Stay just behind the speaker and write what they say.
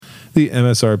The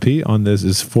MSRP on this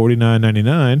is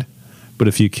 $49.99, but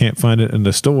if you can't find it in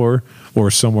the store or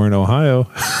somewhere in Ohio,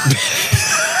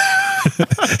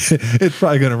 it's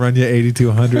probably going to run you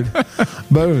 8,200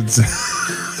 bones.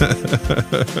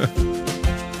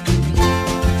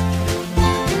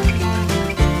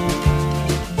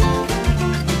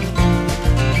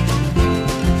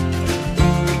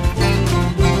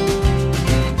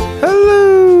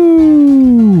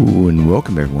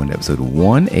 Welcome everyone to episode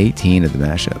 118 of The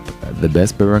Mashup, the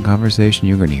best bourbon conversation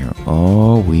you're going to hear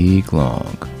all week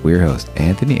long. We're your hosts,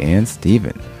 Anthony and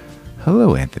Steven.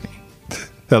 Hello, Anthony.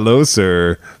 Hello,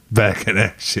 sir. Back in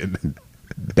action.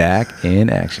 Back in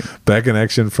action. Back in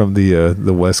action from the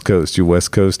West Coast. You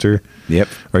West Coaster? Yep.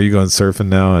 Are you going surfing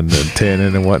now and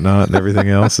tanning and whatnot and everything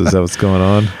else? Is that what's going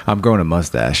on? I'm growing a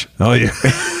mustache. Oh, yeah.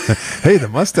 Hey, the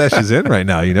mustache is in right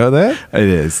now. You know that? It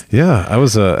is. Yeah. I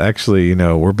was actually,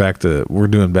 we're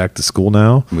doing back to school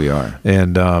now. We are.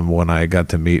 And when I got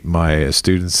to meet my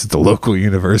students at the local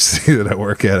university that I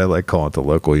work at, I like calling it the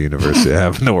local university I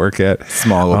happen to work at.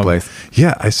 Small little place.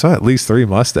 Yeah. I saw at least 3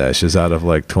 mustaches out of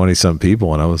like 20 some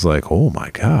people. And I was like, oh my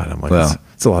God. I'm like, well,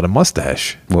 it's a lot of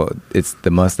mustache. Well, it's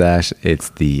the mustache, it's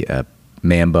the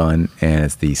man bun, and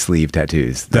it's the sleeve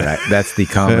tattoos. That's the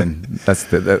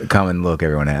common look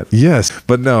everyone has. Yes,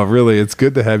 but no, really, it's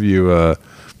good to have you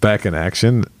back in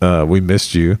action. We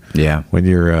missed you. Yeah. When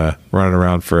you're running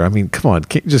around come on,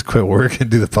 can't you just quit work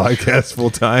and do the podcast full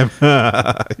time?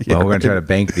 Yeah, well, we're going to try to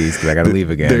bank these because I got to leave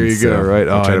again. There you go, right?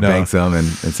 I'll try to bank some, and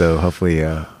so hopefully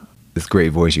this great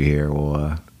voice you hear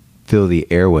will fill the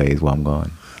airways while I'm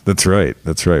gone. That's right.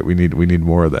 We need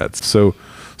more of that. So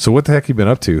what the heck you been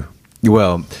up to?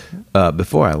 Well,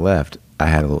 before I left, I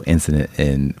had a little incident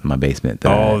in my basement.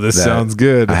 This sounds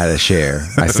good. I had to share.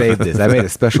 I saved this. I made a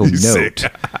special note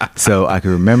so I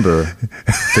could remember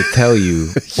to tell you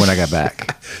when I got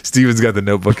back. Steven's got the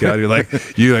notebook out.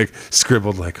 You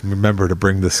scribbled remember to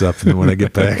bring this up and when I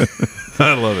get back.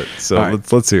 I love it. So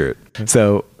right. let's hear it.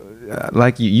 So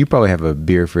you probably have a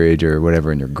beer fridge or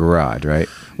whatever in your garage, right?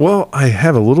 Well, I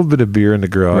have a little bit of beer in the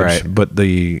garage, right. But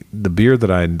the beer that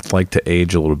I like to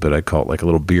age a little bit, I call it like a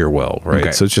little beer well, right?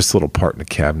 Okay. So it's just a little part in the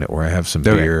cabinet where I have some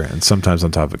beer, and sometimes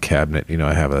on top of a cabinet,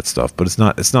 I have that stuff. But it's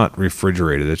not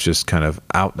refrigerated. It's just kind of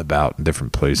out and about in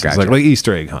different places, gotcha. like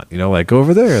Easter egg hunt. Like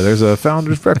over there's a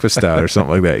Founder's Breakfast Stout or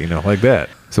something like that. Like that.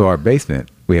 So our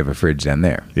basement, we have a fridge down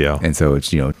there. Yeah, and so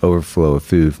it's overflow of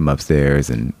food from upstairs,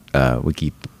 and we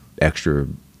keep extra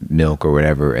milk or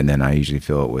whatever, and then I usually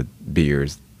fill it with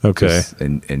beers,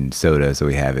 and soda, so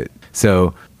we have it.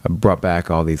 So I brought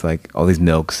back all these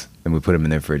milks, and we put them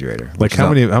in the refrigerator.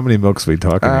 How many milks are we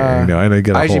talking here? I know you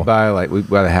get I usually buy we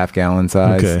buy the half-gallon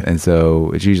size, and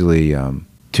so it's usually 2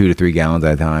 to 3 gallons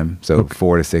at a time. So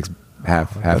 4 to 6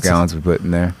 half gallons we put in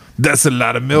there. That's a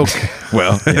lot of milk.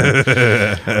 Well,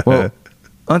 well,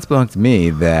 unbeknownst to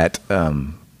me that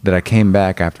I came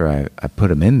back after I put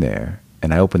them in there.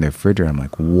 And I opened the refrigerator. I'm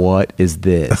like, what is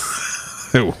this?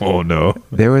 Oh, no.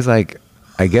 There was I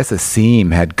guess a seam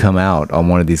had come out on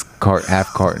one of these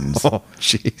half cartons. Oh,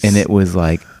 jeez. And it was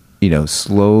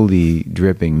slowly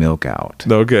dripping milk out.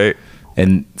 Okay.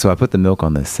 And so I put the milk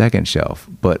on the second shelf.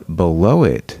 But below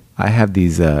it, I have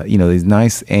these, these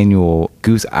nice annual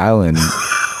Goose Island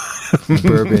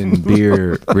bourbon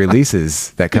beer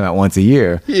releases that come out once a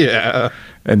year. Yeah.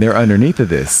 And they're underneath of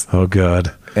this. Oh,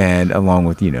 God. And along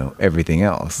with, everything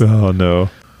else. Oh, no.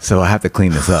 So I have to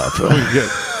clean this up.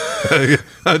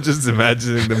 I'm just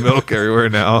imagining the milk everywhere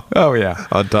now. Oh, yeah.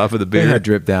 On top of the beer. It had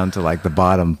dripped down to the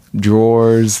bottom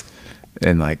drawers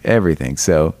and everything.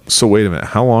 So wait a minute.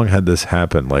 How long had this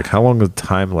happened? How long of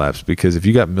time lapse? Because if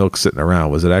you got milk sitting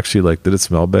around, was it actually did it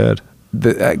smell bad?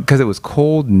 Because it was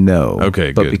cold, no.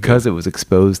 Okay, but good. Because it was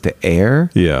exposed to air,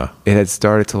 yeah, it had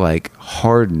started to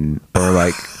harden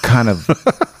or kind of.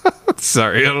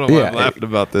 Sorry, I don't know why I'm laughing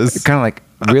about this. It kind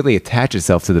of really attach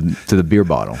itself to the beer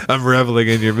bottle. I'm reveling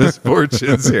in your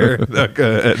misfortunes here. No,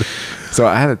 go ahead. So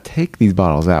I had to take these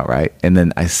bottles out, right, and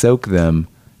then I soak them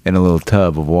in a little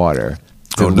tub of water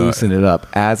to loosen it up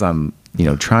as I'm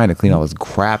trying to clean all this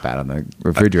crap out of the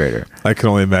refrigerator. I can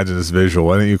only imagine this visual.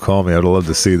 Why don't you call me? I'd love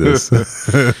to see this.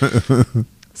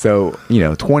 So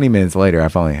 20 minutes later, I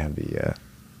finally have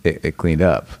it cleaned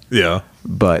up. Yeah,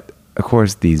 but. Of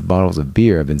course, these bottles of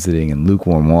beer have been sitting in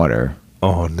lukewarm water.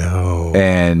 Oh, no.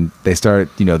 And they start,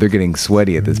 they're getting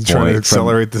sweaty at this point. Trying to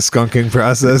accelerate the skunking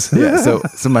process. Yeah.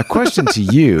 So my question to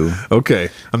you. Okay.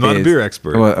 I'm not a beer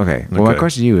expert. Well, okay. Well, my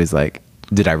question to you is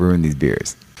did I ruin these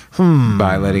beers?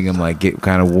 By letting them get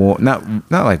kind of warm, not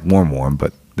warm,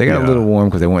 but they got a little warm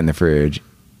because they went in the fridge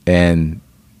and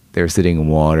they were sitting in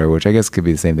water, which I guess could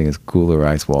be the same thing as cooler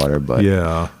ice water. But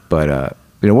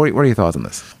What are your thoughts on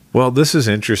this? Well, this is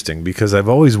interesting because I've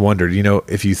always wondered,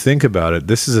 if you think about it,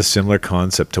 this is a similar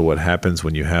concept to what happens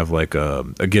when you have like a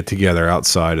get together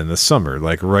outside in the summer.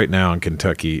 Like right now in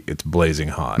Kentucky, it's blazing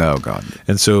hot. Oh, God.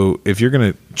 And so if you're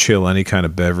going to chill any kind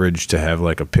of beverage to have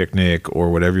like a picnic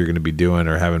or whatever you're going to be doing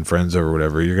or having friends over or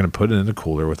whatever, you're going to put it in a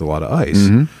cooler with a lot of ice.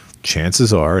 Mm-hmm.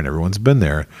 Chances are, and everyone's been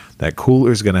there, that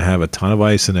cooler is going to have a ton of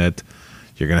ice in it.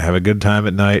 You're going to have a good time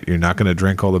at night. You're not going to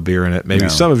drink all the beer in it. Maybe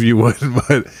some of you would,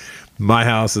 but my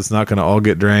house, it's not going to all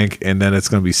get drank, and then it's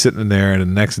going to be sitting in there, and the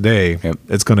next day,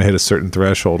 it's going to hit a certain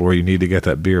threshold where you need to get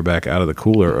that beer back out of the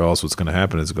cooler, or else what's going to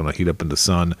happen is it's going to heat up in the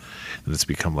sun, and it's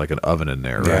become like an oven in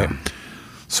there, right? Yeah.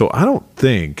 So I don't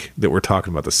think that we're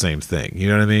talking about the same thing. You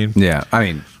know what I mean? Yeah. I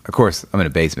mean, of course, I'm in a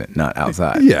basement, not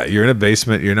outside. Yeah, you're in a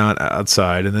basement. You're not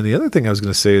outside. And then the other thing I was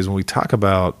going to say is when we talk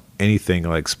about anything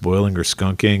like spoiling or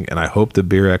skunking, and I hope the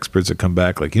beer experts that come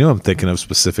back, like, I'm thinking of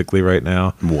specifically right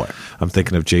now. What? I'm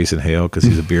thinking of Jason Hale because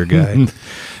he's a beer guy.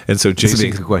 And so Jason, this would be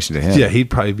a good question to him. Yeah, he'd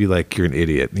probably be like, "You're an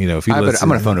idiot." If he I'm going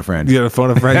to phone a friend. You got to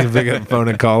phone a friend. You pick up the phone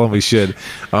and call him. We should.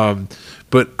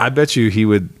 But I bet you he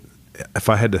would. If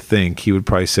I had to think, he would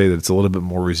probably say that it's a little bit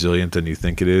more resilient than you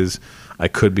think it is. I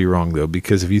could be wrong, though,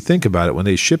 because if you think about it, when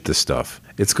they ship this stuff,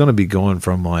 it's going to be going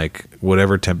from like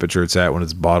whatever temperature it's at when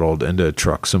it's bottled into a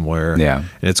truck somewhere. Yeah.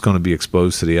 And it's going to be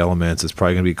exposed to the elements. It's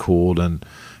probably going to be cooled and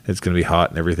it's going to be hot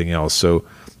and everything else. So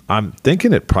I'm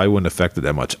thinking it probably wouldn't affect it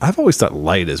that much. I've always thought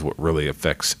light is what really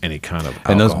affects any kind of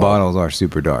alcohol. And those bottles are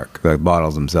super dark, the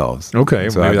bottles themselves. Okay.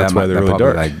 So maybe that's why they're really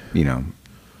dark. Like,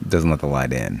 doesn't let the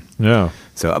light in. Yeah.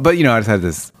 So, but I just had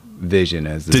this vision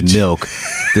as this milk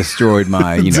destroyed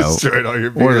my, destroyed all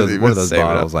your beer. What are those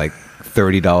bottles, like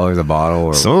 $30 a bottle?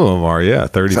 Or some of them are, yeah,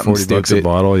 $30-$40 a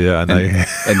bottle, yeah.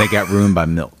 And they got ruined by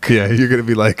milk. Yeah, you're going to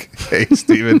be like, hey,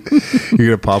 Steven, you're going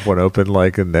to pop one open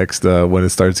like next when it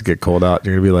starts to get cold out.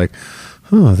 You're going to be like,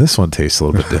 oh, this one tastes a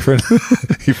little bit different.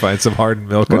 You find some hardened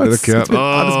milk under the cup.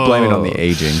 I'll just blame it on the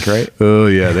aging, right? Oh,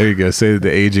 yeah, there you go. Say that the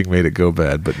aging made it go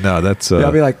bad. But no, that's...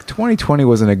 I'll be like, 2020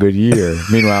 wasn't a good year.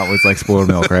 Meanwhile, it was like spoiled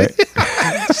milk, right?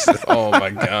 Oh, my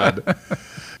God.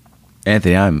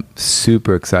 Anthony, I'm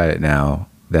super excited now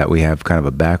that we have kind of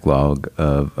a backlog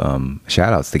of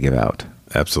shout-outs to give out.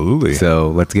 Absolutely. So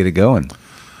let's get it going.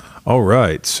 All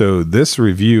right. So this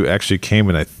review actually came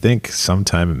in, I think,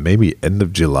 sometime maybe end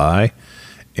of July.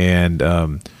 And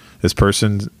this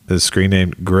person is screen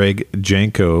named Greg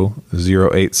Janko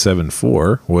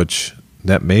 0874, which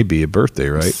that may be a birthday,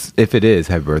 right? If it is,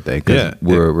 happy birthday, because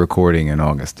we're recording in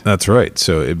August. That's right.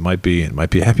 So it might be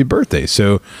a happy birthday.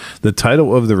 So the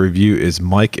title of the review is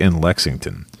Mike in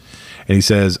Lexington. And he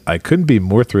says, I couldn't be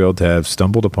more thrilled to have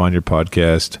stumbled upon your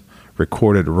podcast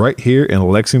recorded right here in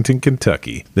Lexington,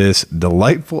 Kentucky. This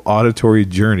delightful auditory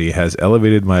journey has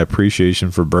elevated my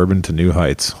appreciation for bourbon to new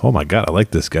heights. Oh my God, I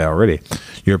like this guy already.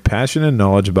 Your passion and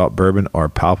knowledge about bourbon are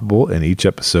palpable in each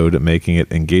episode, making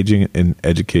it engaging and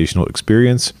educational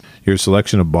experience. Your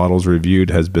selection of bottles reviewed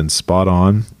has been spot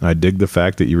on. I dig the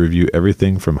fact that you review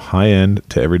everything from high-end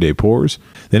to everyday pours.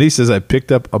 Then he says, I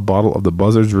picked up a bottle of the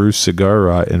Buzzard's Roost Cigar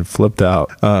Rye and flipped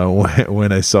out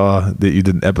when I saw that you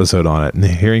did an episode on it. And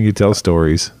hearing you tell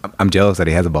stories. I'm jealous that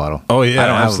he has a bottle. Oh, yeah, I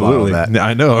don't absolutely. have a bottle of that.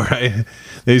 I know, right?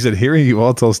 He said, hearing you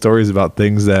all tell stories about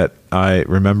things that I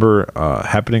remember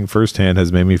happening firsthand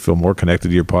has made me feel more connected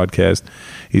to your podcast.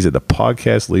 He said, the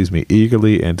podcast leaves me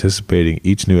eagerly anticipating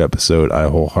each new episode. I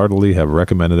wholeheartedly have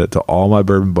recommended it to all my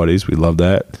bourbon buddies. We love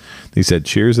that. He said,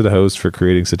 cheers to the host for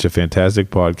creating such a fantastic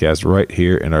podcast right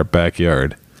here in our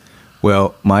backyard.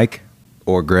 Well, Mike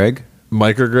or Greg.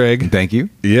 Mike or Greg. Thank you.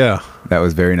 Yeah. That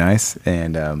was very nice.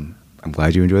 And I'm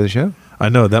glad you enjoy the show. I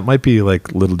know that might be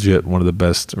like legit one of the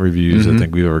best reviews I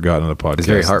think we've ever gotten on the podcast. It's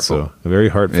very heartfelt. So, very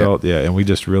heartfelt, yeah, and we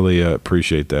just really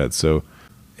appreciate that. So,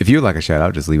 if you would like a shout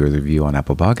out, just leave a review on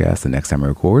Apple Podcasts. The next time we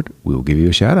record, we will give you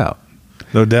a shout out.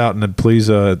 No doubt, and then please,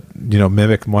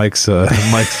 mimic Mike's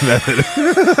method.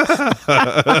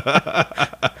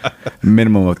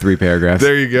 Minimum of 3 paragraphs.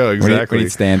 There you go. Exactly. We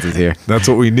need stanzas here. That's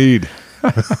what we need.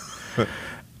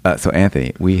 So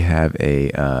Anthony, we have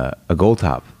a gold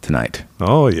top tonight.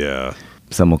 Oh yeah.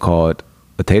 Some will call it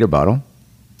a tater bottle.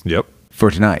 Yep. For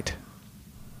tonight,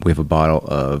 we have a bottle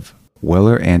of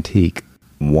Weller Antique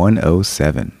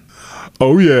 107.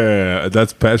 Oh yeah,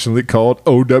 that's passionately called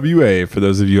OWA. For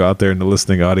those of you out there in the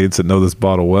listening audience that know this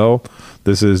bottle well,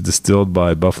 this is distilled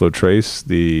by Buffalo Trace,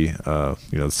 the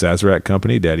Sazerac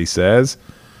company, Daddy Saz.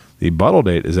 The bottle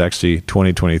date is actually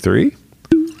 2023.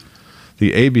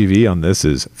 The ABV on this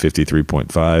is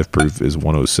 53.5. Proof is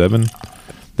 107.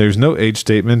 There's no age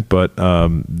statement, but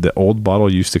the old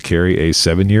bottle used to carry a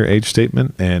 7-year age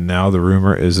statement, and now the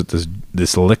rumor is that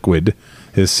this liquid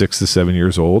is 6 to 7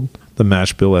 years old. The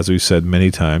mash bill, as we've said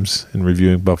many times in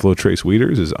reviewing Buffalo Trace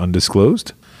Wheaters, is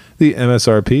undisclosed. The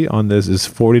MSRP on this is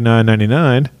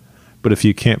 $49.99, but if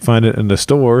you can't find it in the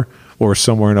store or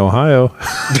somewhere in Ohio,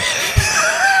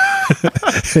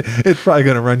 it's probably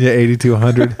going to run you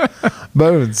 8,200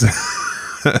 bones.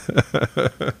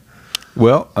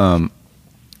 Well, I'm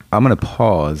going to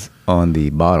pause on the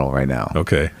bottle right now.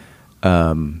 Okay.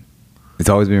 It's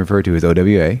always been referred to as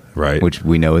OWA, right? Which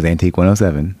we know is Antique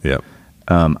 107. Yep.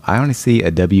 I only see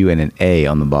a W and an A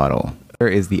on the bottle. Where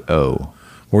is the O?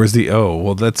 Where's the O?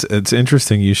 Well, it's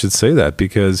interesting you should say that,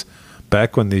 because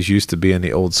back when these used to be in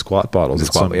the old squat bottles,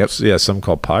 some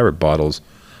called pirate bottles,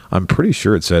 I'm pretty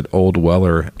sure it said Old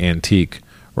Weller Antique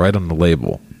right on the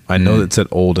label. I know that it said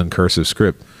old in cursive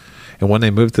script. And when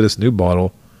they moved to this new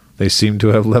bottle, they seem to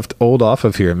have left old off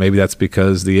of here. Maybe that's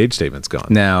because the age statement's gone.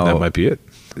 Now, that might be it.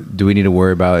 Do we need to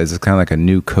worry about, is this kind of like a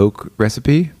new Coke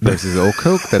recipe versus old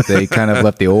Coke, that they kind of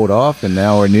left the old off and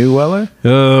now we're new Weller?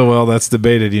 Oh, well, that's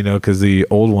debated, because the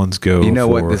old ones go. You know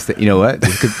what? This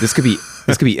could be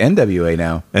NWA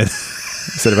now.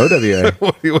 Instead of OWA.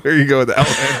 Where are you going with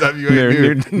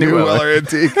NWA? New Weller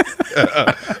Antique.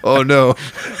 Oh, no.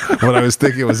 What I was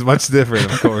thinking was much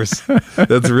different, of course.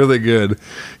 That's really good.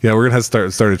 Yeah, we're going to have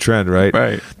to start a trend, right?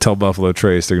 Right. Tell Buffalo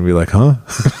Trace. They're going to be like, huh?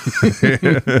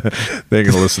 They ain't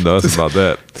going to listen to us about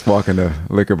that. Just walk into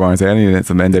liquor bar and say, I need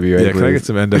some NWA, Yeah, please. Can I get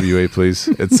some NWA, please?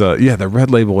 It's, the red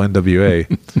label NWA.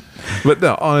 But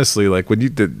no, honestly, like when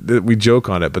we joke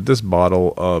on it, but this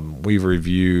bottle we've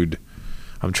reviewed.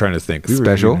 I'm trying to think.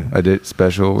 I did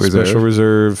special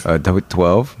reserve. 12.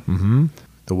 Mm-hmm.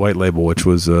 The white label, which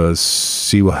was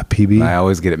CPB. I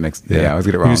always get it mixed. Yeah, I always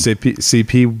get it wrong. You say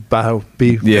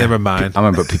CP, yeah. Never mind. I'm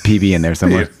going to put PB in there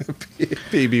somewhere.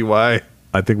 PBY.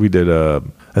 I think we did, I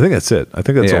think that's it. I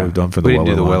think that's all we've done for the Weller line.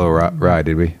 We didn't do the Weller Rye,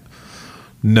 did we?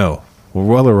 No.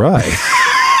 Weller Rye.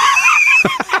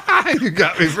 You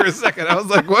got me for a second. I was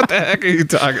like, what the heck are you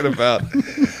talking about?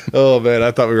 Oh, man,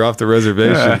 I thought we were off the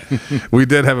reservation. Yeah. We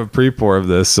did have a pre-pour of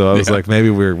this, so I was like, maybe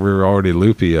we're already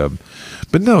loopy.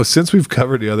 But no, since we've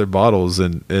covered the other bottles,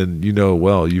 and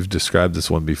you've described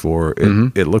this one before,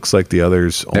 it looks like the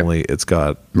others, only it's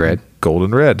got red,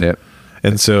 golden red. Yep.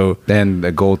 And so... Then this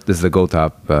is a gold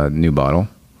top new bottle.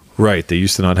 Right. They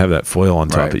used to not have that foil on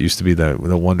top. Right. It used to be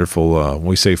the wonderful, when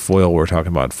we say foil, we're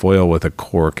talking about foil with a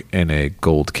cork and a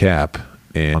gold cap.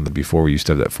 And before we used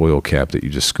to have that foil cap that you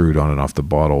just screwed on and off the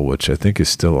bottle, which I think is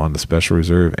still on the Special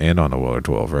Reserve and on the Weller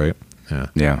 12, right? Yeah.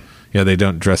 Yeah. Yeah, they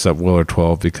don't dress up Weller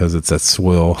 12 because it's that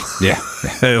swill. Yeah.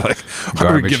 Like, I'm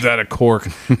going to give that a cork.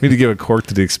 We need to give a cork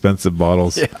to the expensive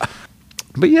bottles. Yeah.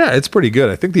 But yeah, it's pretty good.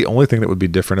 I think the only thing that would be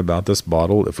different about this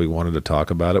bottle, if we wanted to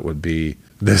talk about it, would be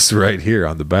this right here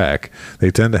on the back.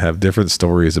 They tend to have different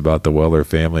stories about the Weller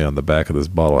family on the back of this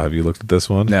bottle. Have you looked at this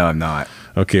one? No, I'm not.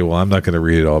 Okay, well, I'm not going to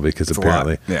read it all because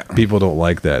apparently people don't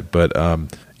like that. But,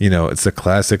 it's the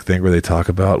classic thing where they talk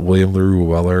about William LaRue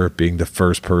Weller being the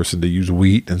first person to use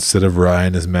wheat instead of rye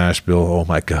in his mash bill. Oh,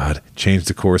 my God. Changed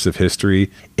the course of history.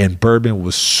 And bourbon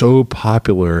was so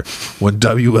popular when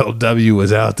WLW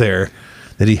was out there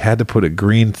that he had to put a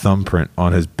green thumbprint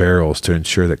on his barrels to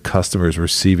ensure that customers were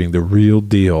receiving the real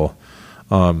deal.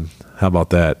 How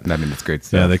about that? I mean, that's great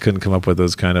stuff. Yeah, they couldn't come up with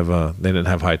those kind of, they didn't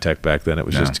have high tech back then. It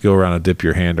was just to go around and dip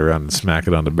your hand around and smack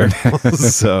it on the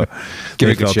barrels. So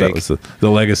they felt that was the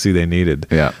legacy they needed.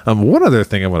 Yeah. One other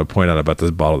thing I want to point out about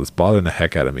this bottle that's bothering the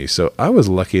heck out of me. So I was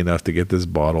lucky enough to get this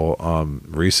bottle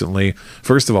recently.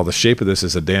 First of all, the shape of this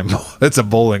is it's a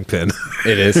bowling pin.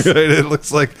 It is. It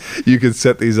looks like you could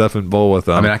set these up and bowl with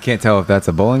them. I mean, I can't tell if that's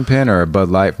a bowling pin or a Bud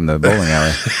Light from the bowling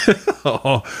alley.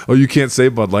 Oh, you can't say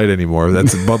Bud Light anymore.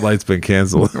 Bud Light's been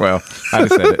canceled. Well, I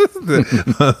just said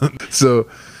it. So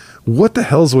what the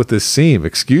hell's with this seam?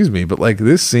 Excuse me, but like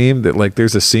this seam that like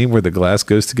there's a seam where the glass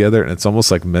goes together and it's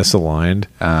almost like misaligned.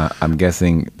 I'm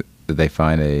guessing that they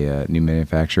find a new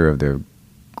manufacturer of their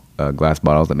glass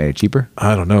bottles that made it cheaper.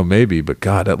 I don't know, maybe, but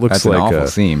God, that looks like an awful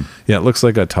seam. Yeah, it looks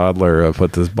like a toddler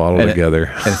put this bottle together.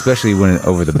 And especially when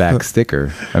over the back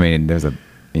sticker. I mean, there's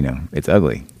it's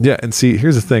ugly. Yeah, and see,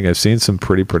 here's the thing. I've seen some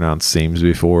pretty pronounced seams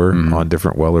before on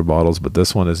different Weller bottles, but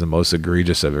this one is the most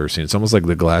egregious I've ever seen. It's almost like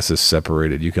the glass is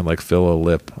separated. You can like fill a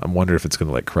lip. I'm wondering if it's going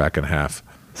to like crack in half.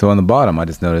 So on the bottom, I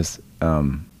just noticed,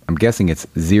 I'm guessing it's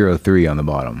 03 on the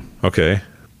bottom. Okay.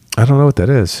 I don't know what that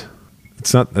is.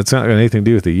 It's not got anything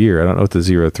to do with the year. I don't know what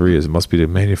the 03 is. It must be the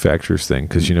manufacturer's thing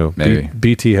because,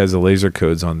 BT has the laser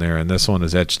codes on there, and this one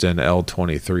is etched in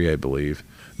L23, I believe.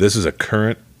 This is a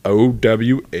current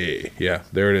OWA. Yeah,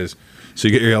 there it is. So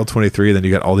you get your L23, then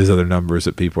you got all these other numbers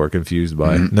that people are confused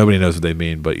by. Nobody knows what they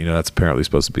mean, but that's apparently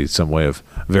supposed to be some way of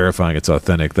verifying it's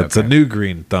authentic. That's a new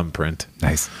green thumbprint.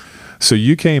 Nice. So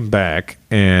you came back,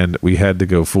 and we had to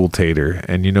go full tater.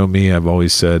 And you know me, I've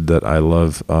always said that I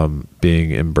love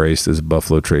being embraced as a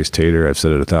Buffalo Trace tater. I've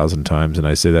said it 1,000 times, and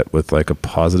I say that with like a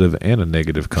positive and a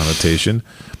negative connotation.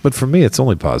 But for me, it's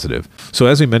only positive. So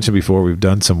as we mentioned before, we've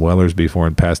done some Wellers before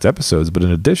in past episodes. But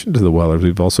in addition to the Wellers,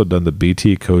 we've also done the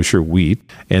BT Kosher Wheat.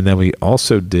 And then we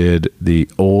also did the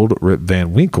Old Rip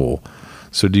Van Winkle.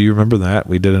 So do you remember that?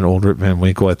 We did an Old Rip Van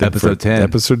Winkle, I think. Episode 10.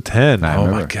 Episode 10. I oh,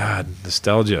 remember. My God.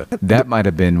 Nostalgia. That might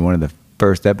have been one of the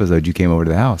first episodes you came over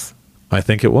to the house. I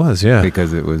think it was, yeah.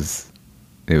 Because it was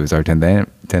our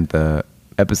 10th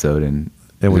episode, and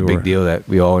it was a big deal that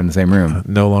we all were in the same room.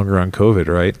 No longer on COVID,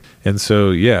 right? And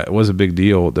so, yeah, it was a big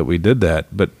deal that we did that.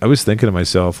 But I was thinking to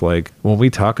myself, like, when we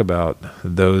talk about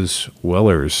those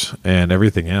Wellers and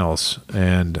everything else,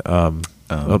 and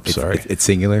sorry. It's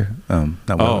singular.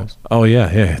 Not Wellers. Oh,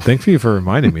 yeah. Thank you for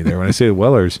reminding me there. When I say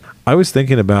Wellers, I was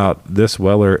thinking about this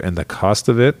Weller and the cost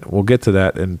of it. We'll get to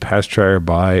that in Pass, Try, or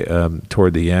Buy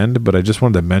toward the end, but I just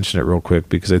wanted to mention it real quick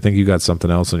because I think you got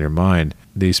something else on your mind.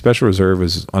 The Special Reserve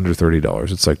is under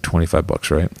 $30. It's like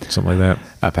 $25, right? Something like that.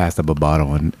 I passed up a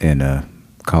bottle in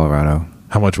Colorado.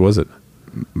 How much was it?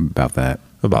 About that.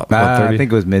 About 30? I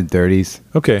think it was mid-30s.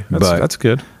 Okay, that's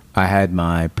good. I had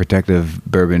my protective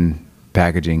bourbon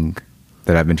packaging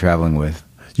that I've been traveling with.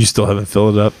 You still haven't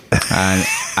filled it up? And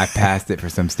I passed it for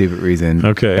some stupid reason.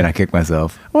 Okay. And I kicked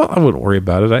myself. Well, I wouldn't worry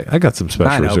about it. I got some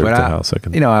Special Reserve at the house.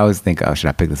 I always think, should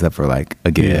I pick this up for like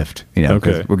a gift?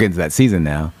 Because we're getting to that season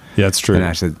now. Yeah, that's true. And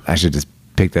I should just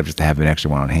pick it up just to have an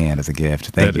extra one on hand as a gift.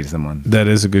 Thank you to someone. That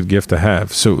is a good gift to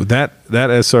have. So that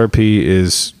SRP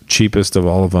is cheapest of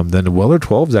all of them. Then the Weller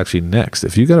 12 is actually next.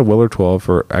 If you got a Weller 12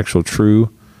 for actual true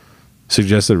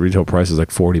suggested retail price is like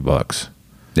 $40.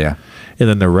 Yeah. And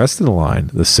then the rest of the line,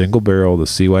 the single barrel, the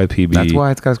CYPB. That's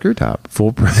why it's got a screw top.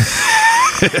 Full price.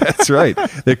 That's right.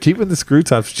 They're keeping the screw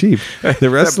tops cheap. The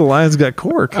rest of the line's got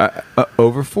cork.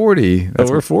 Over 40.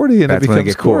 Over 40 and it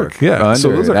becomes cork. Yeah.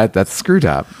 Under, so that's a screw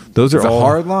top. Those are all a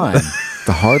hard line. It's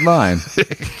a hard line.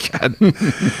 God,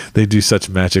 they do such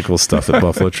magical stuff at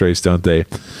Buffalo Trace, don't they?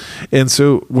 And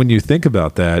so when you think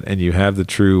about that and you have the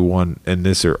true one and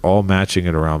this are all matching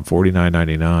at around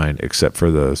 $49.99 except for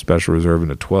the Special Reserve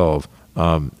and the 12,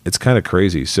 it's kind of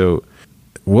crazy. So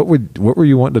what were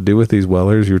you wanting to do with these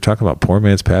Wellers? You were talking about poor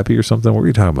man's pappy or something? What were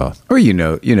you talking about? Or you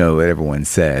know what everyone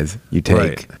says. You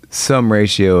take some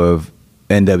ratio of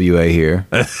NWA here.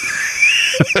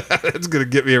 It's going to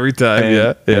get me every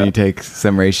time. And you take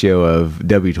some ratio of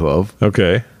W12.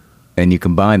 Okay. And you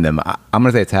combine them. I'm going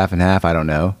to say it's half and half. I don't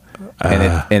know.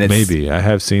 And it's, maybe. I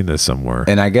have seen this somewhere.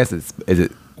 And I guess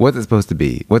what's it supposed to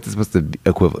be? What's it supposed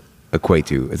to equate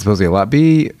to? It's supposed to be a lot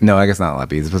B? No, I guess not a lot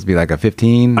B. It's supposed to be like a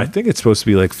 15? I think it's supposed to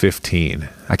be like 15.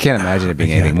 I can't imagine it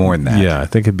being anything more than that. Yeah, I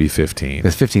think it'd be 15.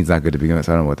 Because 15 is not good to begin with,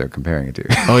 so I don't know what they're comparing it to.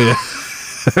 Oh, yeah.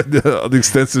 the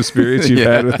extensive experience you've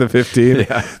had with the 15?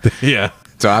 Yeah.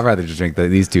 So I'd rather just drink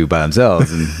these two by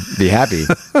themselves and be happy.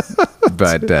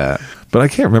 But I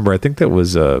can't remember. I think that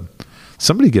was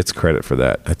somebody gets credit for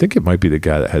that. I think it might be the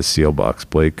guy that has Seal Box,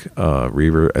 Blake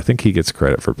Reaver. I think he gets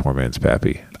credit for Poor Man's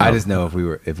Pappy. I just know if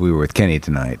we were with Kenny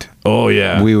tonight. Oh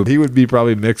yeah, he would be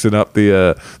probably mixing up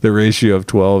the ratio of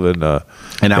 12 and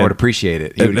I would appreciate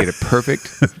it. He would get it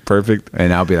perfect,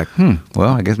 and I'll be like,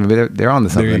 well, I guess maybe they're on to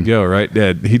something. There you go, right?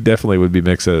 Yeah, he definitely would be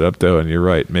mixing it up though, and you're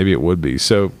right. Maybe it would be.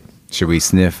 So should we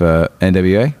sniff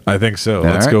NWA? I think so.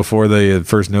 Let's go for the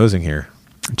first nosing here.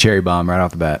 Cherry bomb right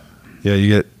off the bat. Yeah, you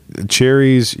get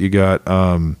cherries. You got.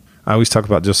 I always talk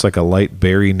about just like a light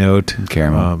berry note,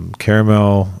 caramel,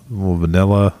 a little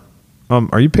vanilla.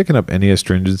 Are you picking up any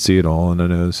astringency at all in the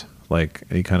nose, like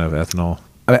any kind of ethanol?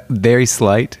 Very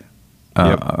slight.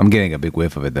 Yep. I'm getting a big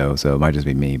whiff of it though, so it might just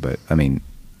be me. But I mean,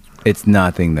 it's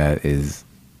nothing that is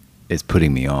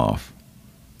putting me off.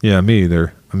 Yeah, me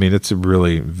either. I mean, it's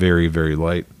really very, very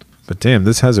light. But damn,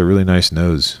 this has a really nice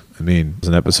nose. I mean,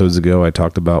 episodes ago, I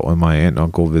talked about when my aunt and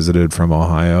uncle visited from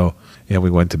Ohio, and we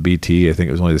went to BT. I think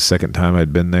it was only the second time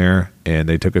I'd been there, and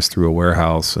they took us through a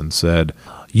warehouse and said,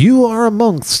 "You are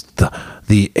amongst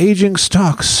the aging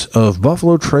stocks of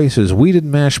Buffalo Trace's weeded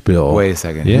mash bill." Wait a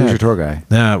second. Yeah. Who's your tour guy?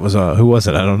 Nah, it was who was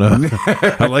it? I don't know.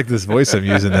 I like this voice I'm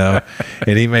using now.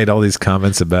 And he made all these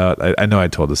comments about. I know I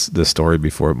told this story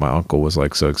before. My uncle was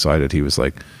like so excited. He was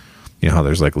like, you know how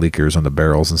there's like leakers on the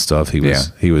barrels and stuff. He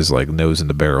was like nosing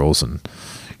the barrels and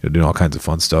doing all kinds of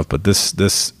fun stuff. But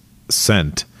this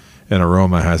scent and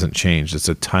aroma hasn't changed. It's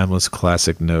a timeless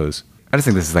classic nose. I just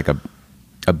think this is like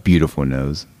a beautiful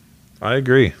nose. I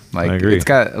agree. It's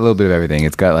got a little bit of everything.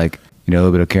 It's got like, a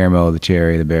little bit of caramel, the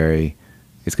cherry, the berry.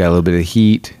 It's got a little bit of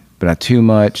heat, but not too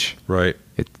much. Right.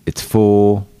 It's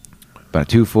full, but not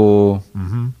too full.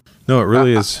 Mm-hmm. No, it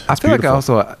really is. I feel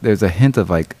beautiful. Like there's a hint of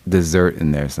like dessert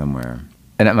in there somewhere.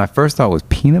 And my first thought was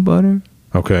peanut butter.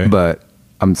 Okay. But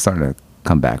I'm starting to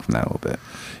come back from that a little bit.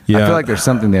 Yeah. I feel like there's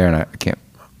something there and I can't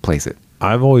place it.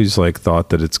 I've always like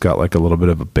thought that it's got like a little bit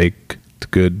of a baked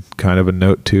good kind of a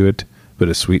note to it, but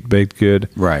a sweet baked good.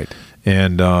 Right.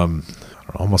 And I don't know,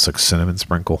 almost like cinnamon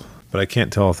sprinkle. But I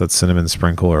can't tell if that's cinnamon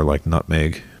sprinkle or like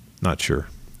nutmeg. Not sure.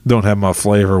 Don't have my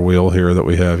flavor wheel here that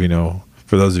we have,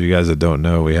 For those of you guys that don't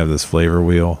know, we have this flavor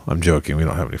wheel. I'm joking. We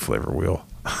don't have any flavor wheel.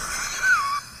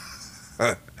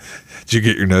 Did you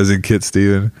get your nosing kit,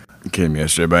 Steven? It came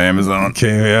yesterday by Amazon.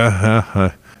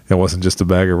 Yeah. It wasn't just a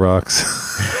bag of rocks.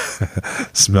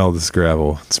 Smell this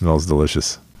gravel. It smells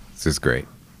delicious. This is great.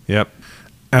 Yep.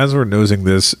 As we're nosing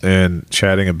this and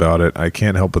chatting about it, I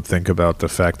can't help but think about the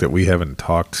fact that we haven't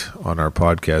talked on our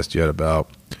podcast yet about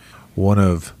one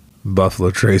of Buffalo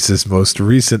Trace's most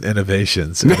recent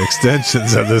innovations and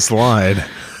extensions of this line,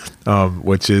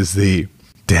 which is the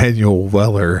Daniel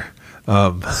Weller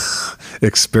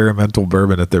experimental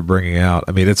bourbon that they're bringing out.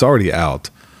 I mean, it's already out,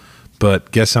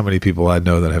 but guess how many people I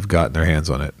know that have gotten their hands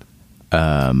on it?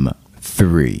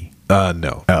 3.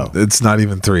 No. Oh. It's not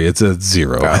even 3. It's a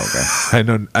 0. Oh,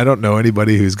 okay. I don't know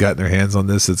anybody who's gotten their hands on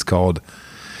this.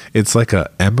 It's like a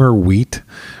emmer wheat,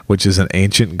 which is an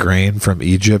ancient grain from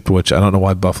Egypt, which I don't know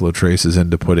why Buffalo Trace is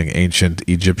into putting ancient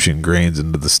Egyptian grains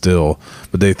into the still,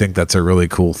 but they think that's a really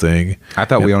cool thing. I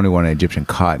thought we only wanted Egyptian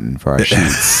cotton for our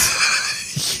sheets.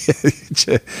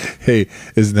 Hey,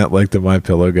 isn't that like the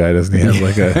MyPillow guy? Doesn't he have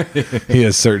like he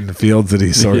has certain fields that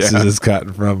he sources his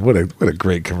cotton from? What a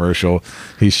great commercial.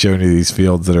 He's showing you these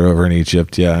fields that are over in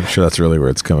Egypt. Yeah, I'm sure that's really where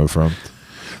it's coming from.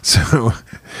 So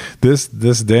this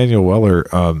Daniel Weller,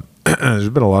 there's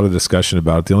been a lot of discussion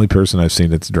about it. The only person I've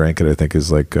seen that's drank it, I think,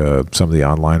 is like some of the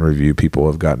online review people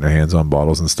have gotten their hands on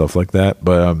bottles and stuff like that.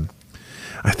 But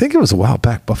I think it was a while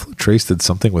back. Buffalo Trace did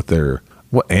something with their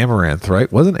amaranth, right?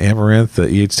 Wasn't amaranth the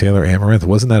E.H. Taylor amaranth?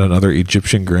 Wasn't that another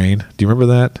Egyptian grain? Do you remember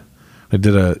that? I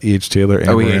did a E.H. Taylor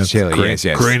amaranth. E.H. Taylor,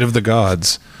 yes. Grain of the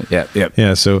gods.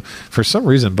 Yeah. So for some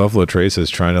reason, Buffalo Trace is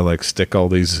trying to like stick all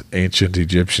these ancient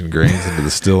Egyptian grains into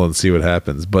the still and see what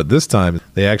happens. But this time,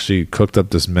 they actually cooked up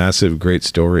this massive, great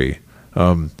story.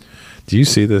 Do you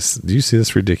see this? Do you see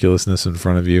this ridiculousness in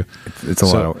front of you? It's a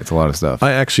lot of stuff.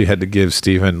 I actually had to give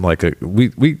Stephen like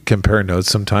we compare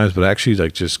notes sometimes, but I actually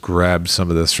like just grabbed some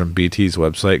of this from BT's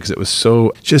website because it was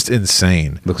so just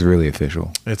insane. Looks really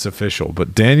official. It's official,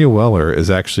 but Daniel Weller is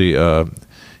actually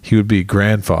he would be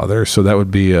grandfather, so that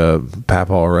would be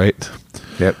Papa, right?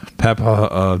 Yep.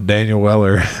 Papa Daniel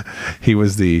Weller. He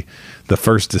was the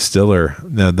first distiller,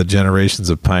 the generations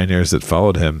of pioneers that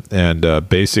followed him. And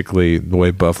basically the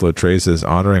way Buffalo Trace is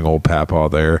honoring old Papa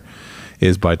there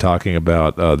is by talking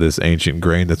about this ancient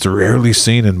grain that's rarely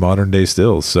seen in modern day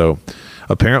stills. So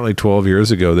apparently 12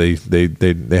 years ago, they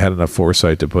had enough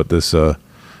foresight to put this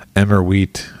emmer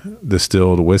wheat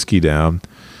distilled whiskey down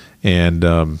and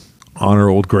honor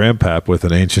old grandpap with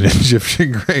an ancient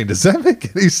Egyptian grain. Does that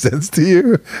make any sense to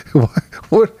you?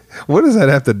 What does that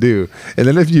have to do? And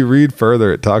then if you read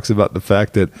further, it talks about the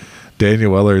fact that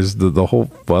Daniel Weller's, the whole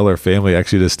Weller family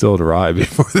actually distilled rye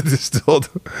before they distilled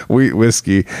wheat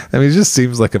whiskey. I mean, it just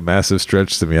seems like a massive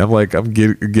stretch to me. I'm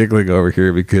giggling over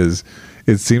here because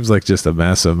it seems like just a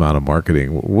massive amount of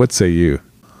marketing. What say you?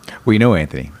 Well, you know,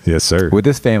 Anthony. Yes, sir. With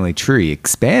this family tree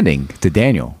expanding to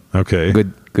Daniel. Okay.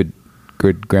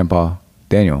 Good grandpa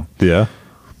Daniel. Yeah.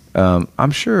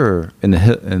 I'm sure in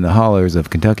the hollers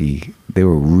of Kentucky, they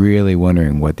were really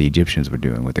wondering what the Egyptians were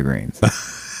doing with the grains.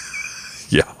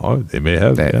 Yeah, they may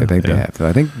have. I think they have. So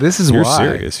I think this is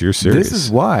why. You're serious. This is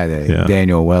why the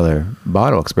Daniel Weller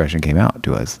bottle expression came out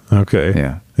to us.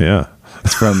 Okay. Yeah.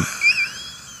 It's from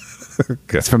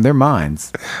it's from their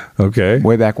minds. Okay.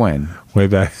 Way back when. Way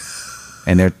back.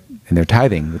 And they're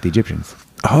tithing with the Egyptians.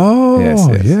 Oh,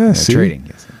 yes. Trading.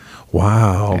 Yes.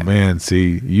 Wow, man.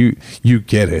 See, you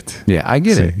get it. Yeah, I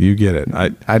get it. You get it.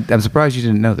 I'm surprised you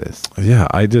didn't know this. Yeah,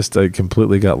 I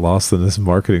completely got lost in this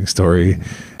marketing story.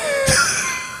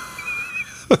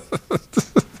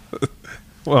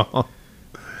 Well,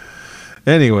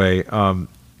 anyway,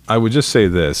 I would just say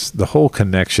this. The whole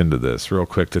connection to this, real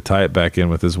quick, to tie it back in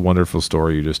with this wonderful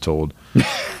story you just told,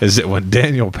 is that when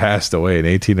Daniel passed away in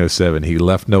 1807, he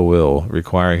left no will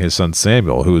requiring his son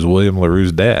Samuel, who was William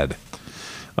LaRue's dad,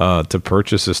 to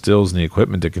purchase the stills and the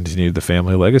equipment to continue the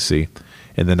family legacy.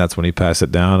 And then that's when he passed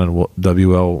it down, and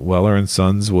W.L. Weller and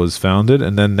Sons was founded.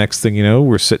 And then next thing you know,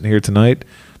 we're sitting here tonight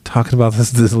talking about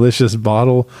this delicious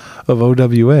bottle of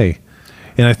OWA.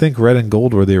 And I think red and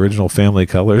gold were the original family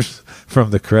colors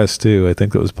from the crest too. I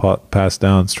think that was passed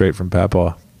down straight from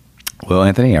Papa. Well,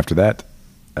 Anthony, after that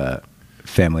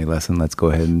family lesson, let's go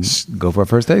ahead and go for our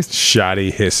first taste.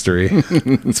 Shoddy history.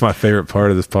 It's my favorite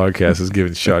part of this podcast, is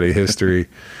giving shoddy history.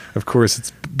 Of course,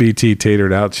 it's BT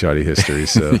tatered out shoddy history.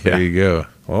 So There you go.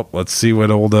 Well, let's see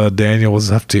what old Daniel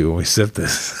was up to when we sip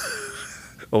this.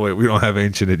 Oh, wait, we don't have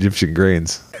ancient Egyptian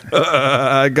grains.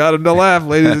 I got him to laugh,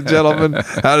 ladies and gentlemen.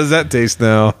 How does that taste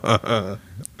now?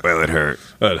 Well, it hurt.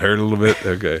 It hurt a little bit?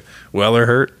 Okay. Weller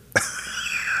hurt?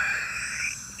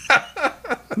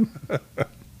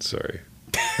 Sorry.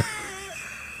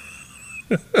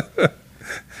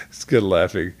 It's good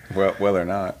laughing. Well or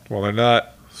not. Well or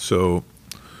not. So,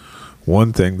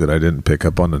 one thing that I didn't pick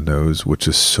up on the nose, which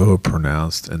is so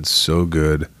pronounced and so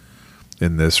good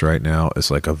in this right now,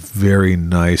 is like a very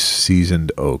nice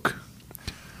seasoned oak.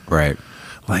 Right.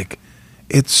 Like,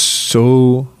 it's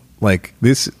so, like,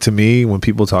 this, to me, when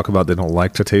people talk about they don't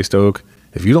like to taste oak,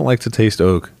 if you don't like to taste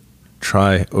oak,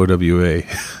 try OWA,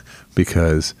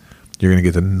 because you're going to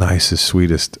get the nicest,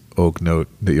 sweetest oak note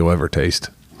that you'll ever taste.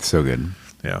 So good.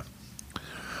 Yeah.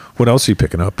 What else are you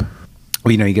picking up?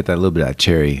 Well, you get that little bit of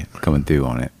cheri coming through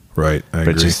on it. Right. I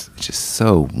agree. It's just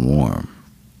so warm.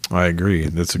 I agree.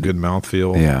 That's a good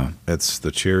mouthfeel. Yeah. It's the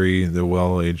cherry, the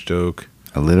well-aged oak.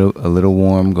 A little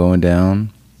warm going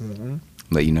down. Mm-hmm.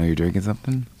 Let you know you're drinking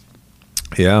something.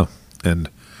 Yeah. And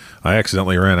I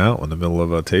accidentally ran out in the middle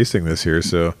of tasting this here,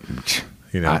 so,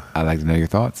 I like to know your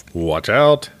thoughts. Watch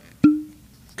out.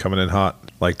 Coming in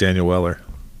hot, like Daniel Weller.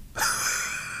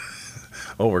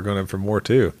 Oh, we're going in for more,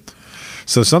 too.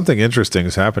 So something interesting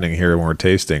is happening here when we're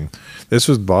tasting. This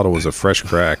bottle was a fresh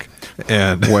crack,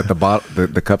 and what,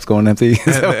 the cup's going empty,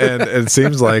 and it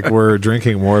seems like we're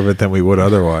drinking more of it than we would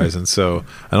otherwise. And so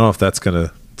I don't know if that's going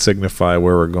to signify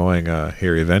where we're going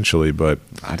here eventually, but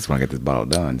I just want to get this bottle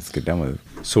done. Just get done with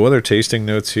it. So other tasting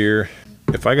notes here.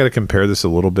 If I got to compare this a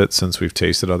little bit, since we've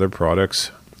tasted other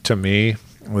products, to me,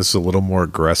 this is a little more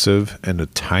aggressive and a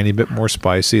tiny bit more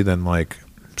spicy than like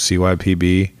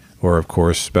CYPB or, of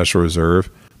course, Special Reserve.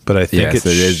 But I think it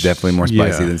is definitely more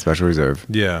spicy than Special Reserve.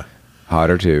 Yeah.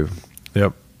 Hotter, too.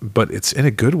 Yep. But it's in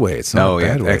a good way. It's not a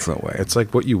bad way. Excellent way. It's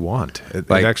like what you want. It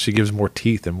actually gives more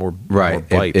teeth and more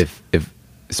bite. If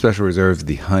Special Reserve,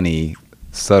 the honey,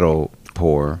 subtle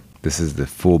pour, this is the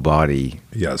full body.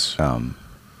 Yes.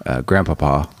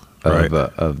 Grandpapa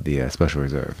of the Special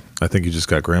Reserve. I think you just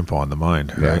got Grandpa on the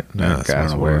mind, right? Yeah,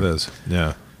 that's what it is.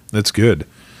 Yeah, it's good.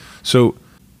 So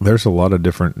there's a lot of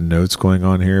different notes going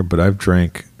on here, but I've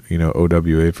drank,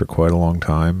 OWA for quite a long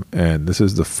time, and this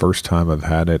is the first time I've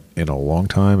had it in a long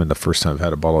time, and the first time I've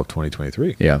had a bottle of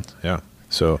 2023. Yeah.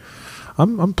 So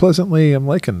I'm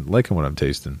liking what I'm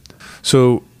tasting.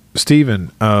 So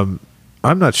Stephen, I'm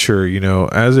not sure,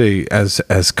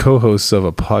 as co-hosts of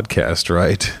a podcast,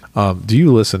 right? Do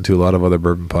you listen to a lot of other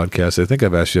bourbon podcasts? I think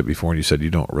I've asked you that before, and you said you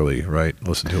don't really, right?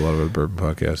 Listen to a lot of other bourbon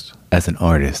podcasts. As an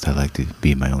artist, I like to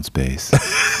be in my own space.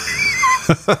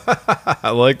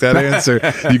 I like that answer.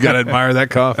 You got to admire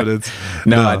that confidence.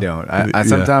 No, I don't. I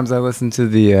sometimes I listen to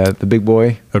the Big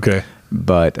Boy. Okay,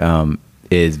 but it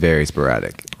is very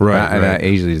sporadic. Right. And I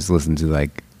usually just listen to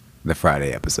like the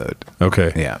Friday episode.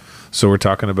 Okay. Yeah. So we're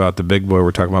talking about the Big Boy.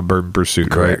 We're talking about Bourbon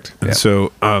Pursuit, correct? Right? And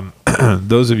so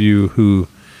those of you who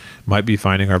might be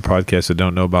finding our podcast that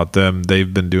don't know about them,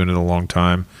 they've been doing it a long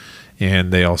time,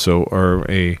 and they also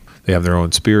they have their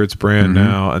own spirits brand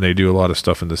now, and they do a lot of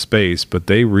stuff in the space. But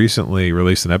they recently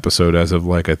released an episode as of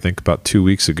I think about 2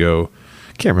 weeks ago.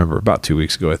 Can't remember, about 2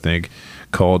 weeks ago, I think,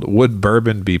 called "Would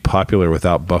Bourbon Be Popular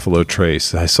Without Buffalo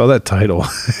Trace?" I saw that title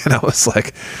and I was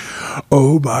like,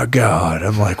 oh my God.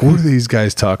 I'm like, what are these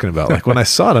guys talking about? Like, when I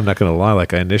saw it, I'm not going to lie,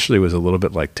 I initially was a little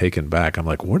bit taken back. I'm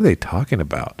like, what are they talking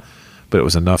about? But it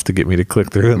was enough to get me to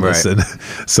click through and listen.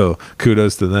 So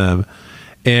kudos to them.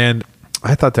 And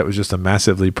I thought that was just a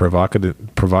massively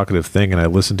provocative thing, and I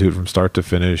listened to it from start to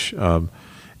finish.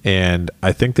 And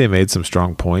I think they made some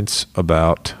strong points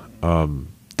about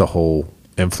the whole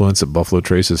influence that Buffalo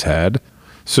Trace has had.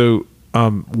 So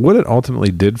what it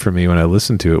ultimately did for me when I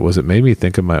listened to it was it made me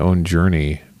think of my own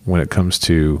journey when it comes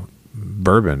to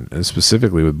bourbon, and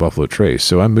specifically with Buffalo Trace.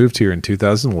 So I moved here in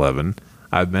 2011.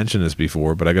 I've mentioned this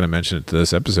before, but I got to mention it to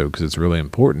this episode because it's really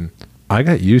important. I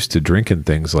got used to drinking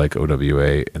things like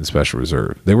OWA and Special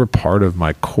Reserve. They were part of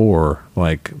my core,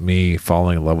 like me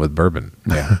falling in love with bourbon.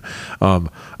 Yeah. I'm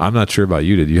not sure about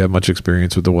you. Did you have much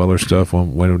experience with the Weller stuff?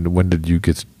 When did you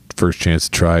get first chance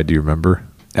to try? Do you remember?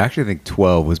 I actually think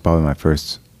 12 was probably my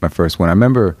first one. I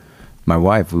remember my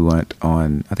wife, we went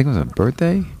on, I think it was a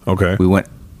birthday. Okay. We went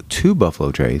to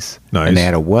Buffalo Trace. Nice. And they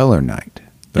had a Weller night.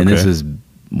 And Okay. this is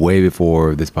way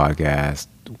before this podcast,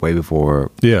 way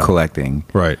before collecting.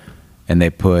 Right. And they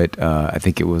put, I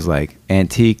think it was like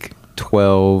antique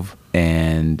 12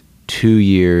 and 2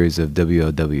 years of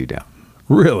WLW down.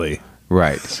 Really?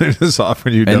 Right. They're just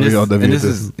offering you WLW. And this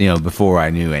is, before I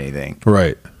knew anything.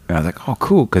 Right. And I was like, oh,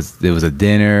 cool, because there was a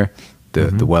dinner.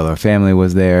 The Weller family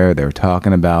was there. They were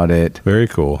talking about it. Very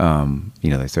cool.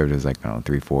 They served us like, I don't know,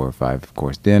 3, 4, or 5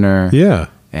 course dinner. Yeah.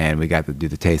 And we got to do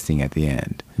the tasting at the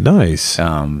end. Nice.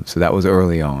 So that was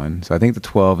early on. So I think the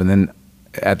 12, and then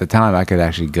at the time I could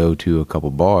actually go to a couple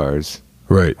bars.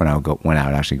 Right. When I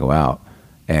would actually go out,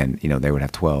 and they would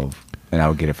have 12, and I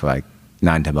would get it for like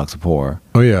 $9-10 a pour.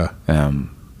 Oh yeah.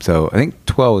 So I think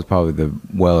 12 was probably the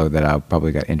Weller that I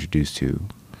probably got introduced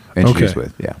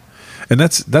with. Yeah. And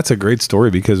that's a great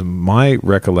story, because my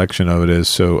recollection of it is,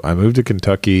 so I moved to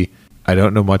Kentucky. I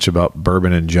don't know much about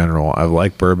bourbon in general. I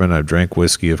like bourbon. I've drank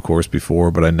whiskey, of course,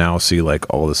 before, but I now see like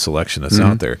all the selection that's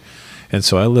out there. And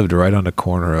so I lived right on the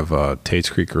corner of Tate's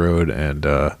Creek Road and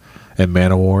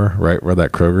Man-O-War, right where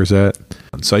that Kroger's at.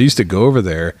 So I used to go over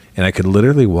there, and I could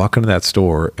literally walk into that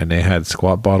store, and they had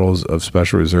squat bottles of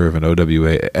Special Reserve and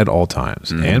OWA at all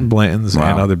times, and Blanton's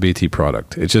and other BT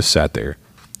product. It just sat there.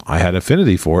 I had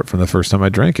affinity for it from the first time I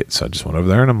drank it. So I just went over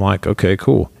there and I'm like, okay,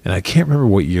 cool. And I can't remember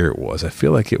what year it was. I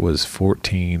feel like it was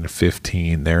 14,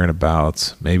 15, there and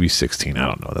abouts, maybe 16. I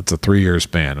don't know. That's a 3-year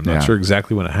span. I'm not sure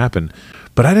exactly when it happened.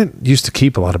 But I didn't used to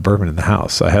keep a lot of bourbon in the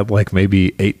house. I had like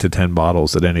maybe 8 to 10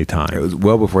 bottles at any time. It was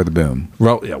well before the boom.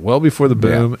 Well before the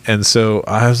boom. Yeah. And so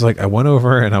I was like, I went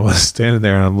over and I was standing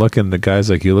there and I'm looking. The guy's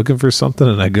like, you looking for something?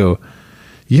 And I go,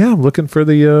 yeah, I'm looking for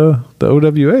the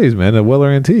OWAs, man, the Weller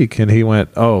Antique. And he went,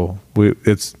 oh,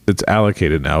 it's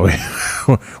allocated now.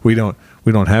 we don't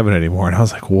have it anymore. And I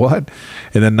was like, what?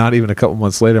 And then not even a couple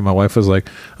months later, my wife was like,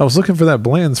 I was looking for that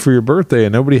Blanton's for your birthday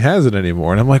and nobody has it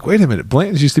anymore. And I'm like, wait a minute,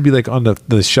 Blanton's used to be like on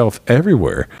the shelf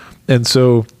everywhere. And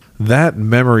so that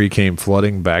memory came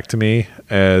flooding back to me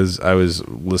as I was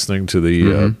listening to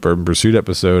the Bourbon Pursuit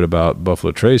episode about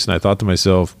Buffalo Trace. And I thought to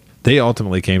myself, they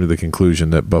ultimately came to the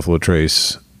conclusion that Buffalo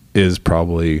Trace is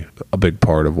probably a big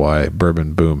part of why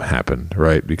bourbon boom happened,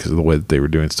 right? Because of the way that they were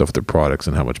doing stuff with their products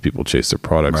and how much people chase their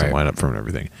products and line up for them and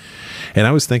everything. And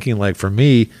I was thinking, like, for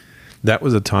me, that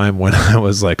was a time when I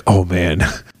was like, oh man,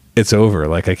 it's over.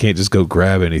 Like, I can't just go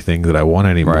grab anything that I want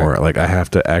anymore. Like, I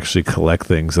have to actually collect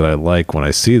things that I like when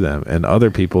I see them. And other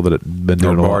people that have been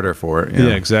doing barter for it.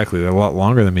 Yeah, exactly. They're a lot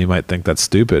longer than me might think that's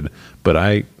stupid. But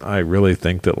I really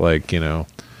think that, like,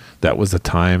 that was the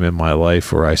time in my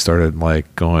life where I started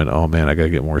like going, oh man, I got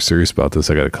to get more serious about this.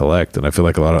 I got to collect. And I feel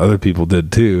like a lot of other people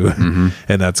did too.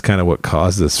 And that's kind of what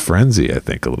caused this frenzy, I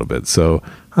think, a little bit. So,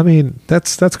 I mean,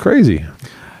 that's crazy.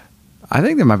 I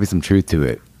think there might be some truth to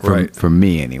it for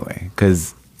me anyway.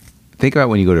 Because think about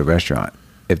when you go to a restaurant,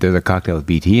 if there's a cocktail with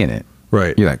BT in it,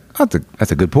 right? You're like, oh,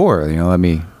 that's a good pour. Let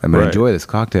me enjoy this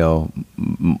cocktail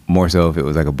more so if it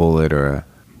was like a Bullet or a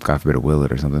God forbid a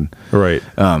Willet or something. Right.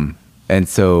 And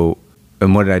so,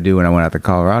 and what did I do when I went out to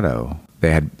Colorado?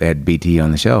 They had BT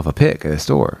on the shelf, a pick at a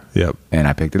store. Yep. And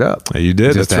I picked it up. Yeah, you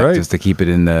did. That's right. Just to keep it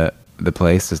in the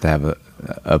place, just to have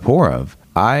a pour of.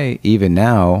 I, even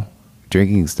now,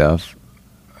 drinking stuff,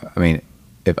 I mean,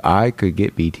 if I could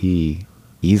get BT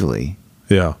easily,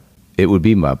 it would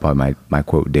be probably my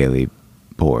quote daily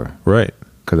pour. Right.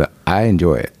 Because I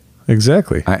enjoy it.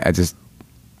 Exactly. I just,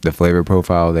 the flavor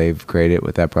profile they've created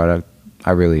with that product,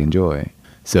 I really enjoy.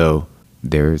 So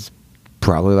there's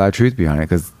probably a lot of truth behind it,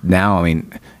 because now, I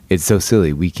mean, it's so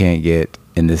silly. We can't get,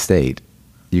 in this state,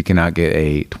 you cannot get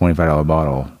a $25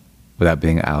 bottle without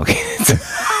being allocated.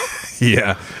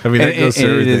 Yeah. I mean, that goes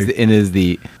through everything. It is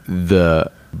the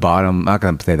bottom, I'm not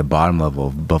going to say the bottom level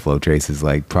of Buffalo Trace's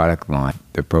like product line,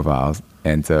 their profiles,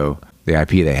 and so the IP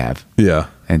they have. Yeah.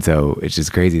 And so it's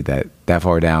just crazy that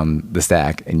far down the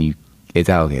stack and it's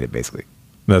allocated basically.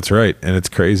 That's right. And it's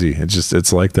crazy.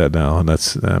 It's like that now. And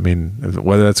that's, I mean,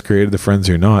 whether that's created the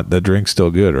frenzy or not, that drink's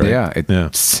still good, right? Yeah.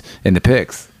 And the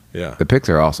picks. Yeah. The picks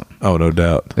are awesome. Oh, no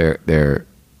doubt. They're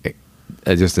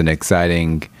just an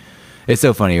exciting, it's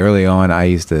so funny. Early on, I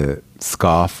used to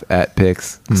scoff at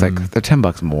picks. It's like, they're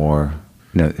 $10 more.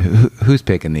 Who's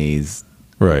picking these?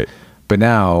 Right. But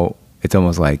now it's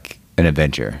almost like an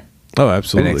adventure. Oh,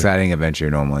 absolutely. An exciting adventure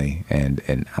normally.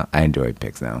 And I enjoy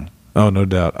picks now. Oh, no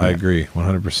doubt. Yeah. I agree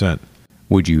 100%.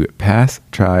 Would you pass,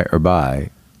 try, or buy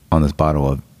on this bottle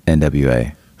of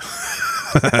NWA?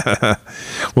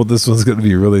 Well, this one's going to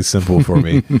be really simple for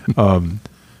me.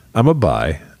 I'm a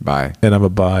buy. And I'm a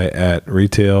buy at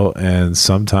retail. And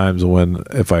sometimes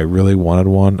if I really wanted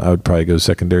one, I would probably go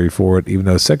secondary for it, even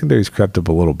though secondary's crept up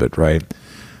a little bit, right?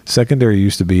 Secondary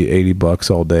used to be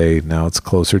 $80 all day. Now it's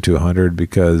closer to 100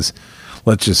 because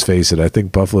let's just face it. I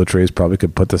think Buffalo Trace probably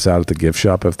could put this out at the gift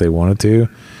shop if they wanted to,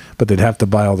 but they'd have to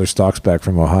buy all their stocks back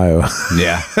from Ohio.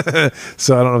 Yeah.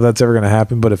 So I don't know if that's ever going to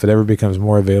happen, but if it ever becomes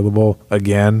more available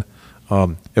again,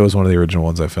 it was one of the original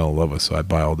ones I fell in love with, so I'd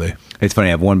buy all day. It's funny.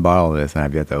 I have one bottle of this, and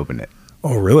I've yet to open it.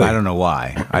 Oh, really? I don't know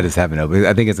why. I just haven't opened it.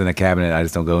 I think it's in a cabinet. I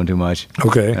just don't go in too much.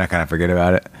 Okay. And I kind of forget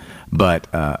about it.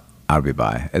 But I would be a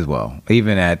buy as well.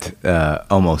 Even at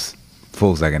almost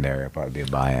full secondary, I'd probably be a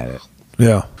buy at it.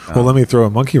 Yeah. Well, let me throw a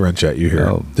monkey wrench at you here.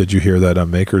 Oh. Did you hear that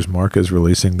Maker's Mark is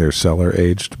releasing their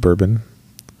cellar-aged bourbon?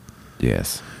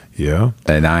 Yes. Yeah.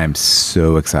 And I am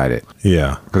so excited.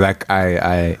 Yeah. Because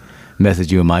I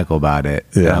messaged you and Michael about it.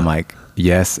 Yeah. And I'm like,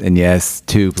 yes and yes,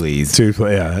 two, please.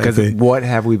 Yeah. Because what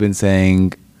have we been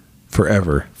saying?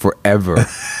 Forever.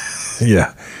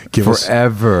 Yeah. Give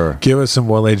us some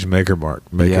well-aged Maker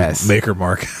Mark. Maker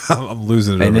Mark. I'm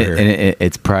losing it over here. And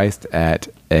it's priced at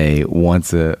a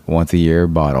once a year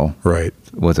bottle. Right.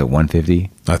 Was it $150?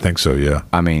 I think so, yeah.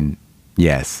 I mean,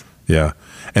 yes. Yeah.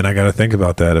 And I got to think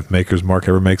about that. If Maker's Mark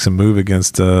ever makes a move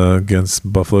against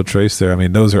Buffalo Trace there, I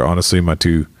mean, those are honestly my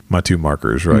two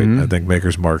markers, right? Mm-hmm. I think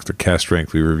Maker's Mark, the cast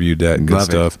strength, we reviewed that. Good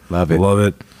stuff. Love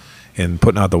it. And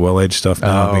putting out the well-aged stuff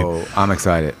now. Oh, I'm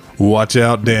excited. Watch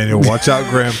out, Daniel. Watch out,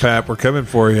 Grandpap. We're coming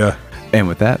for you. And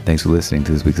with that, thanks for listening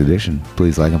to this week's edition.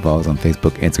 Please like and follow us on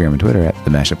Facebook, Instagram, and Twitter at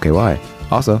The Mashup KY.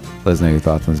 Also, let us know your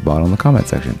thoughts on this bottle in the comment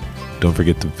section. Don't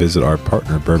forget to visit our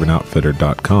partner,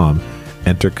 bourbonoutfitter.com.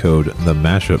 Enter code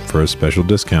THEMASHUP for a special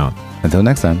discount. Until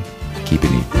next time, keep it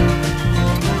neat.